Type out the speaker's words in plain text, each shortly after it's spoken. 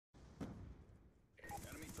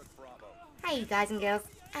Hey guys and girls,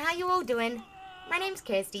 how you all doing? My name's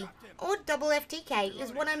Kirsty, or FFTK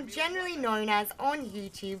is what I'm generally known as on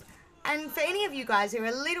YouTube, and for any of you guys who are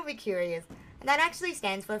a little bit curious, that actually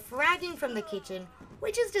stands for Fragging from the Kitchen,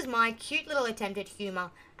 which is just my cute little attempt at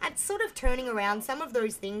humour, at sort of turning around some of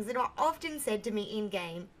those things that are often said to me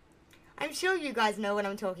in-game. I'm sure you guys know what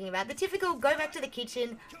I'm talking about, the typical go back to the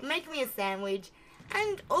kitchen, make me a sandwich,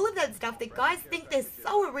 and all of that stuff that guys think they're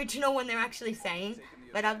so original when they're actually saying,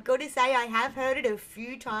 but I've got to say I have heard it a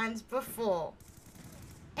few times before.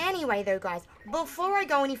 Anyway though guys, before I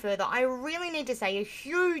go any further, I really need to say a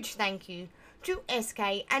huge thank you to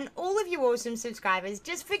SK and all of you awesome subscribers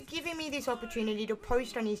just for giving me this opportunity to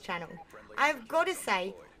post on his channel. I've got to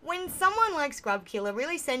say, when someone like SkrubKilla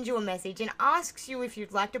really sends you a message and asks you if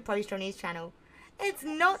you'd like to post on his channel, it's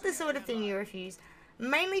not the sort of thing you refuse,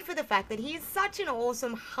 mainly for the fact that he is such an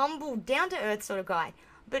awesome, humble, down-to-earth sort of guy,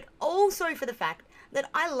 but also for the fact that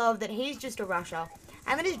I love that he's just a rusher,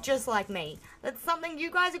 and that is just like me. That's something you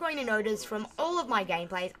guys are going to notice from all of my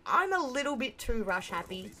gameplays. I'm a little bit too rush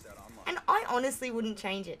happy, and I honestly wouldn't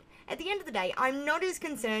change it. At the end of the day, I'm not as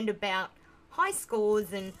concerned about high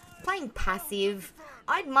scores and playing passive.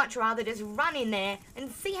 I'd much rather just run in there and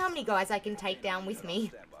see how many guys I can take down with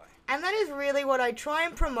me. And that is really what I try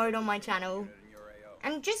and promote on my channel.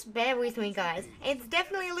 And just bear with me guys, it's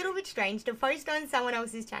definitely a little bit strange to post on someone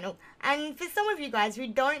else's channel, and for some of you guys who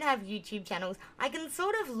don't have YouTube channels, I can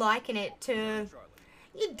sort of liken it to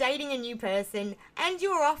you're dating a new person and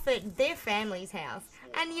you're off at their family's house,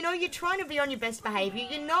 and you know, you're trying to be on your best behaviour,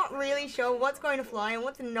 you're not really sure what's going to fly and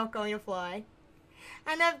what's not going to fly.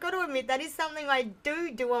 And I've got to admit, that is something I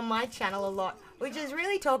do on my channel a lot, which is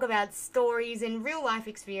really talk about stories and real life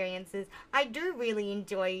experiences. I do really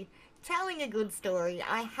enjoy telling a good story.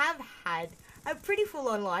 I have had a pretty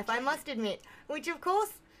full-on life, I must admit, which of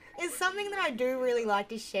course is something that I do really like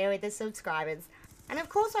to share with the subscribers. And of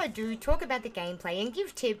course I do talk about the gameplay and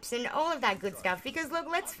give tips and all of that good stuff, because look,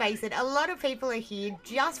 let's face it, a lot of people are here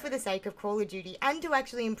just for the sake of Call of Duty and to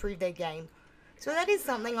actually improve their game. So that is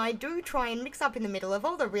something I do try and mix up in the middle of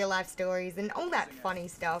all the real life stories and all that funny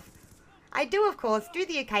stuff. I do of course do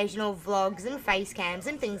the occasional vlogs and face cams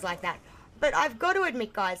and things like that. But I've got to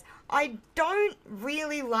admit guys, I don't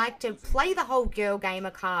really like to play the whole girl gamer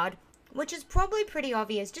card, which is probably pretty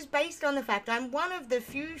obvious just based on the fact I'm one of the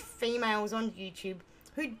few females on YouTube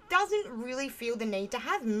who doesn't really feel the need to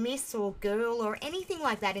have miss or girl or anything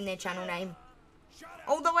like that in their channel name.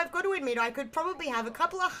 Although I've got to admit I could probably have a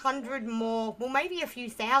couple of hundred more, well maybe a few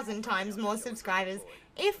thousand times more subscribers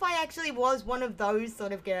if I actually was one of those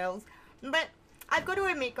sort of girls. But I've got to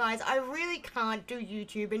admit guys, I really can't do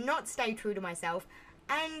YouTube and not stay true to myself,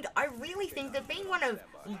 and I really think that being one of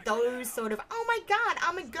those sort of, oh my god,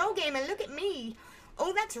 I'm a girl gamer, look at me,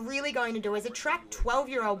 all that's really going to do is attract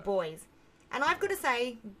 12-year-old boys. And I've got to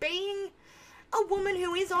say, being a woman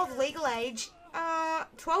who is of legal age,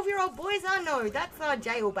 12-year-old boys are no, that's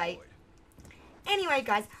jailbait. Anyway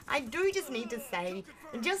guys, I do just need to say,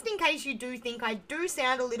 just in case you do think I do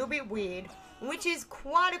sound a little bit weird, which is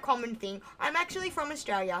quite a common thing, I'm actually from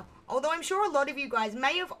Australia, although I'm sure a lot of you guys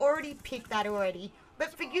may have already picked that already,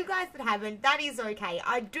 but for you guys that haven't, that is okay.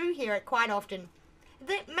 I do hear it quite often,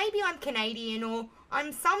 that maybe I'm Canadian or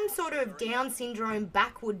I'm some sort of Down syndrome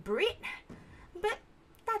backward Brit, but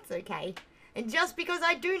that's okay. And just because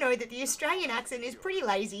I do know that the Australian accent is pretty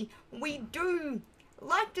lazy, we do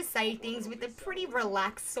like to say things with a pretty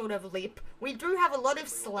relaxed sort of lip. We do have a lot of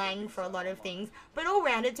slang for a lot of things, but all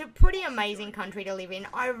round it's a pretty amazing country to live in.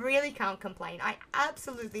 I really can't complain. I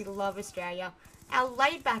absolutely love Australia. Our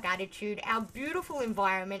laid back attitude, our beautiful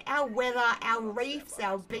environment, our weather, our reefs,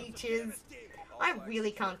 our beaches. I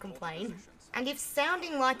really can't complain. And if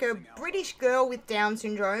sounding like a British girl with Down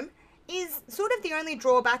syndrome is sort of the only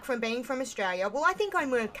drawback from being from Australia, well I think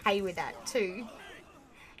I'm okay with that too.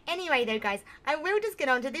 Anyway though guys, I will just get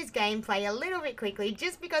onto this gameplay a little bit quickly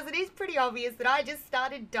just because it is pretty obvious that I just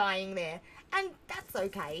started dying there, and that's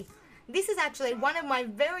okay. This is actually one of my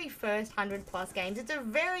very first 100+ games. It's a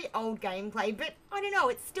very old gameplay, but I don't know,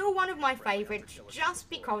 it's still one of my favourites just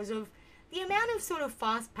because of the amount of sort of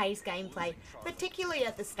fast-paced gameplay, particularly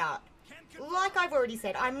at the start. Like I've already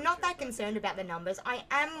said, I'm not that concerned about the numbers. I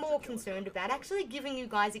am more concerned about actually giving you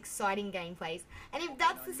guys exciting gameplays. And if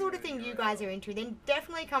that's the sort of thing you guys are into, then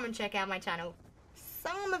definitely come and check out my channel.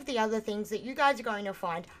 Some of the other things that you guys are going to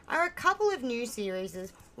find are a couple of new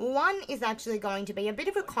series. One is actually going to be a bit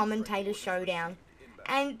of a commentator showdown.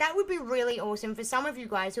 And that would be really awesome for some of you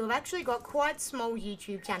guys who have actually got quite small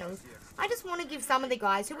YouTube channels. I just want to give some of the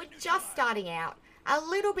guys who are just starting out a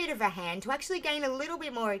little bit of a hand to actually gain a little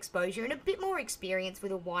bit more exposure and a bit more experience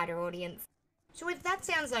with a wider audience. So if that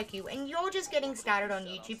sounds like you and you're just getting started on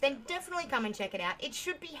YouTube, then definitely come and check it out. It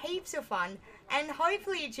should be heaps of fun, and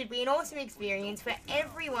hopefully it should be an awesome experience for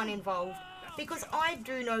everyone involved, because I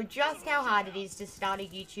do know just how hard it is to start a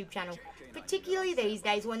YouTube channel, particularly these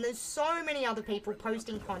days when there's so many other people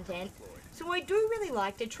posting content. So I do really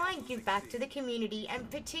like to try and give back to the community, and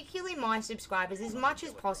particularly my subscribers, as much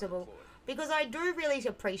as possible, because I do really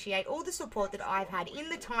appreciate all the support that I've had in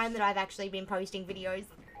the time that I've actually been posting videos.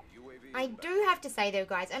 I do have to say though,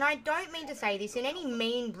 guys, and I don't mean to say this in any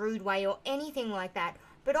mean, rude way or anything like that,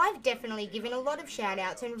 but I've definitely given a lot of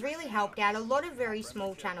shout-outs and really helped out a lot of very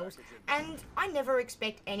small channels, and I never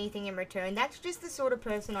expect anything in return. That's just the sort of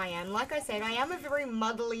person I am. Like I said, I am a very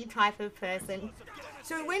muddly type of person.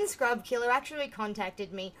 So when SkrubKilla actually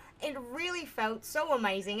contacted me, it really felt so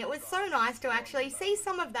amazing. It was so nice to actually see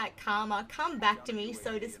some of that karma come back to me,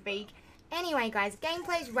 so to speak. Anyway guys,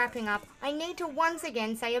 gameplay's wrapping up. I need to once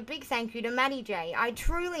again say a big thank you to Matty J. I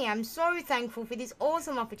truly am so thankful for this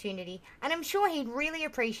awesome opportunity, and I'm sure he'd really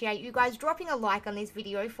appreciate you guys dropping a like on this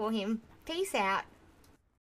video for him. Peace out.